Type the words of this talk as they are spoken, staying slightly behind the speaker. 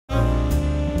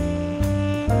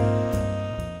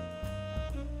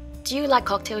Do you like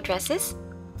cocktail dresses?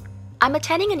 I'm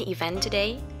attending an event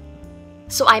today,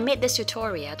 so I made this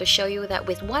tutorial to show you that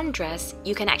with one dress,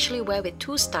 you can actually wear with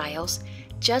two styles,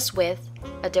 just with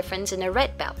a difference in a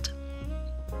red belt.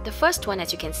 The first one,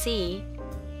 as you can see,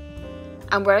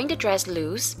 I'm wearing the dress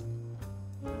loose,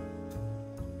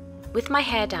 with my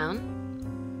hair down,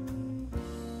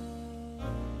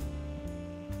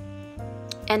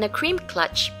 and a cream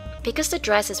clutch. Because the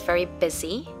dress is very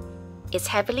busy, it's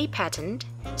heavily patterned,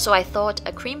 so I thought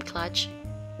a cream clutch,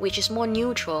 which is more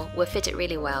neutral, would fit it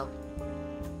really well.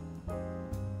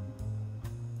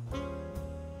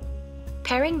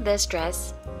 Pairing this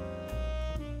dress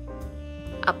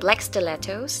are black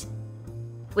stilettos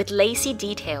with lacy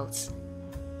details.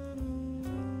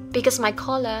 Because my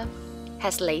collar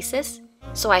has laces,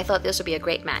 so I thought this would be a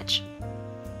great match.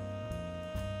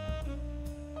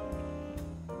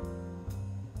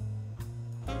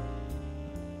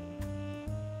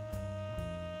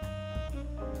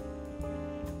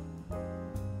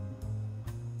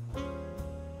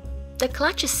 The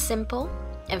clutch is simple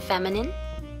and feminine.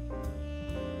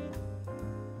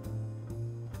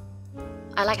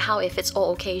 I like how it fits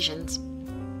all occasions.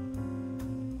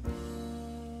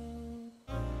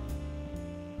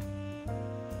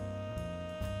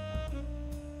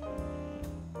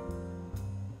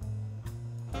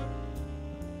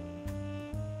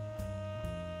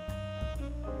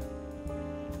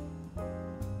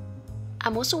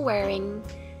 I'm also wearing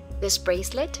this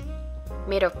bracelet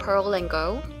made of pearl and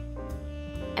gold,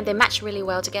 and they match really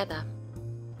well together.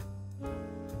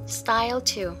 Style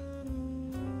 2.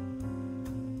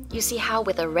 You see how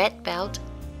with a red belt,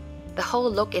 the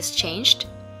whole look is changed?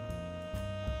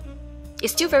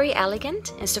 It's still very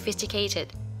elegant and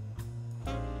sophisticated.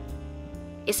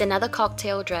 It's another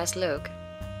cocktail dress look.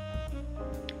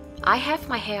 I have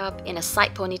my hair up in a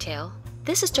side ponytail.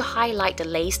 This is to highlight the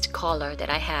laced collar that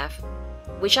I have,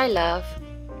 which I love,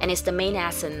 and is the main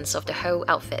essence of the whole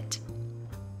outfit.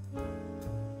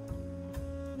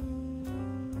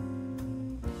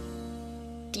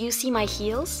 Do you see my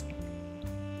heels?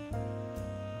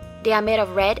 They are made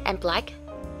of red and black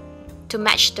to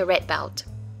match the red belt.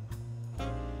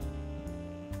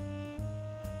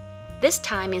 This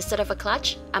time, instead of a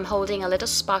clutch, I'm holding a little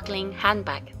sparkling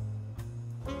handbag.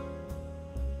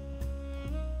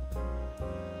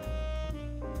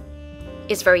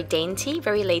 It's very dainty,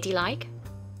 very ladylike,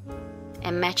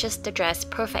 and matches the dress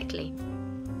perfectly.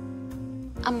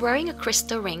 I'm wearing a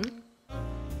crystal ring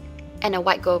and a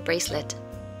white gold bracelet.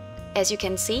 As you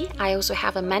can see, I also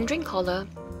have a mandarin collar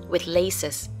with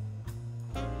laces.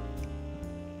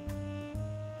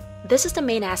 This is the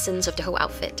main essence of the whole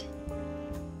outfit.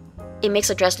 It makes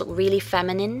the dress look really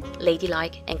feminine,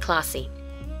 ladylike, and classy.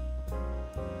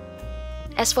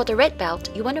 As for the red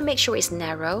belt, you want to make sure it's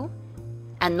narrow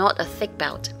and not a thick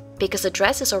belt, because the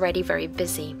dress is already very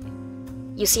busy.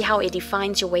 You see how it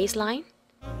defines your waistline?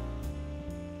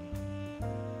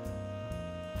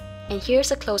 And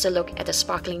here's a closer look at the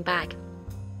sparkling bag.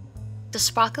 The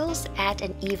sparkles add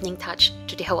an evening touch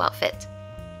to the whole outfit.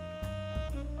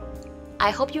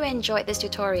 I hope you enjoyed this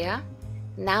tutorial.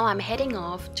 Now I'm heading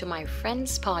off to my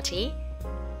friend's party,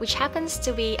 which happens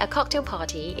to be a cocktail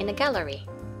party in a gallery.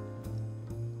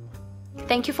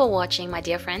 Thank you for watching, my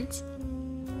dear friends.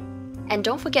 And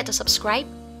don't forget to subscribe,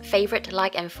 favorite,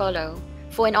 like, and follow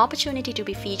for an opportunity to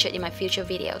be featured in my future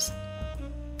videos.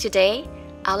 Today,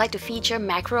 I'd like to feature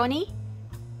Macaroni,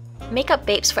 Makeup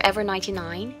Babes Forever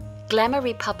 99, Glamour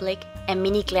Republic, and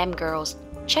Mini Glam Girls.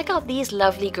 Check out these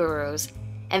lovely gurus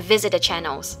and visit the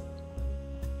channels.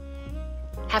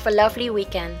 Have a lovely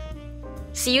weekend.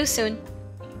 See you soon.